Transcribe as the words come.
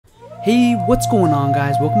Hey, what's going on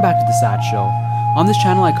guys? Welcome back to the Sad Show. On this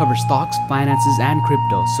channel I cover stocks, finances, and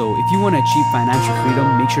crypto, so if you want to achieve financial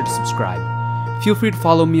freedom, make sure to subscribe. Feel free to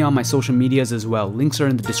follow me on my social medias as well, links are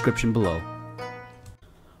in the description below.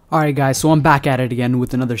 Alright guys, so I'm back at it again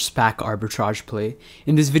with another Spac arbitrage play.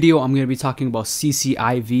 In this video I'm going to be talking about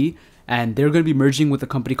Cciv, and they're going to be merging with a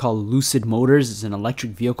company called Lucid Motors. It's an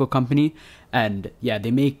electric vehicle company, and yeah, they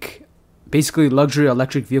make basically luxury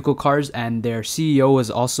electric vehicle cars, and their CEO is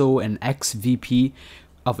also an ex-VP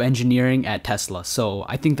of engineering at Tesla. So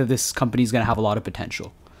I think that this company is going to have a lot of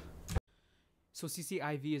potential. So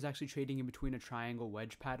Cciv is actually trading in between a triangle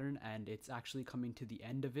wedge pattern, and it's actually coming to the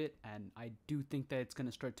end of it, and I do think that it's going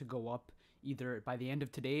to start to go up either by the end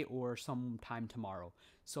of today or sometime tomorrow.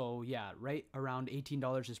 So yeah, right around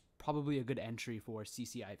 $18 is probably a good entry for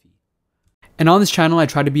Cciv. And on this channel, I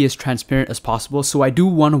try to be as transparent as possible, so I do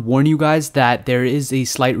want to warn you guys that there is a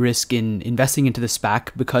slight risk in investing into the Spac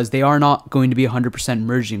because they are not going to be 100%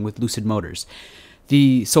 merging with Lucid Motors.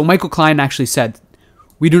 So Michael Klein actually said,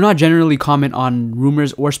 "We do not generally comment on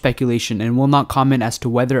rumors or speculation and will not comment as to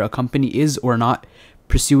whether a company is or not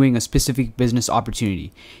pursuing a specific business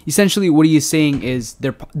opportunity." Essentially, what he is saying is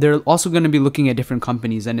they're also going to be looking at different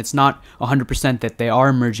companies, and it's not 100% that they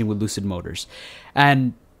are merging with Lucid Motors.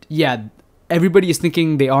 And yeah, everybody is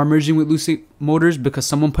thinking they are merging with Lucid Motors because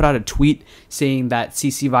someone put out a tweet saying that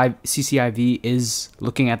Cciv is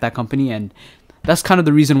looking at that company, and that's kind of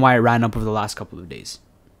the reason why it ran up over the last couple of days.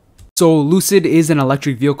 So Lucid is an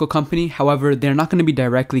electric vehicle company. However, they're not going to be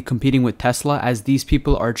directly competing with Tesla, as these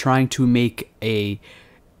people are trying to make a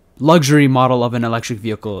luxury model of an electric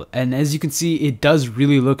vehicle. And as you can see, it does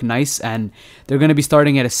really look nice, and they're going to be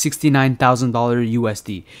starting at a $69,000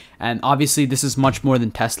 USD. And obviously this is much more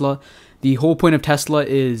than Tesla. The whole point of Tesla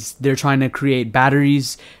is they're trying to create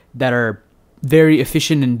batteries that are very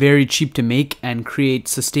efficient and very cheap to make and create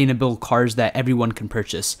sustainable cars that everyone can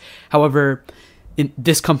purchase. However,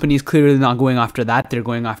 this company is clearly not going after that. They're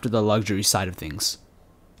going after the luxury side of things.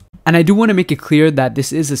 And I do want to make it clear that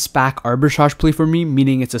this is a Spac arbitrage play for me,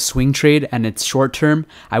 meaning it's a swing trade and it's short term.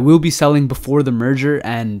 I will be selling before the merger,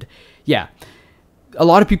 and yeah, a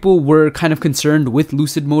lot of people were kind of concerned with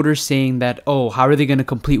Lucid Motors, saying that, oh, how are they going to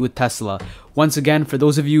compete with Tesla? Once again, for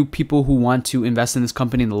those of you people who want to invest in this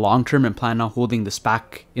company in the long term and plan on holding the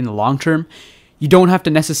Spac in the long term, you don't have to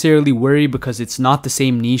necessarily worry because it's not the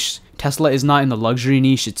same niche. Tesla is not in the luxury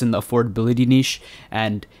niche, it's in the affordability niche.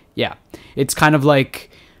 And yeah, it's kind of like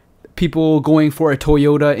people going for a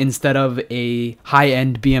Toyota instead of a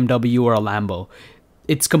high-end BMW or a Lambo.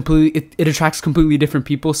 It attracts completely different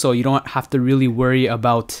people, so you don't have to really worry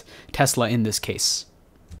about Tesla in this case.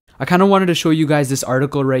 I kind of wanted to show you guys this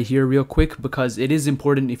article right here real quick because it is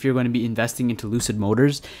important if you're going to be investing into Lucid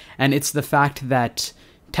Motors, and it's the fact that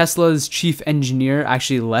Tesla's chief engineer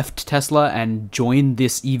actually left Tesla and joined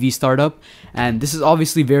this EV startup, and this is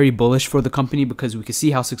obviously very bullish for the company because we can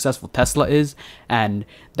see how successful Tesla is, and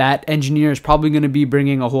that engineer is probably going to be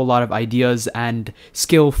bringing a whole lot of ideas and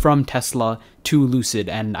skill from Tesla to Lucid,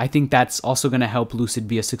 and I think that's also going to help Lucid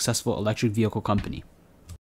be a successful electric vehicle company.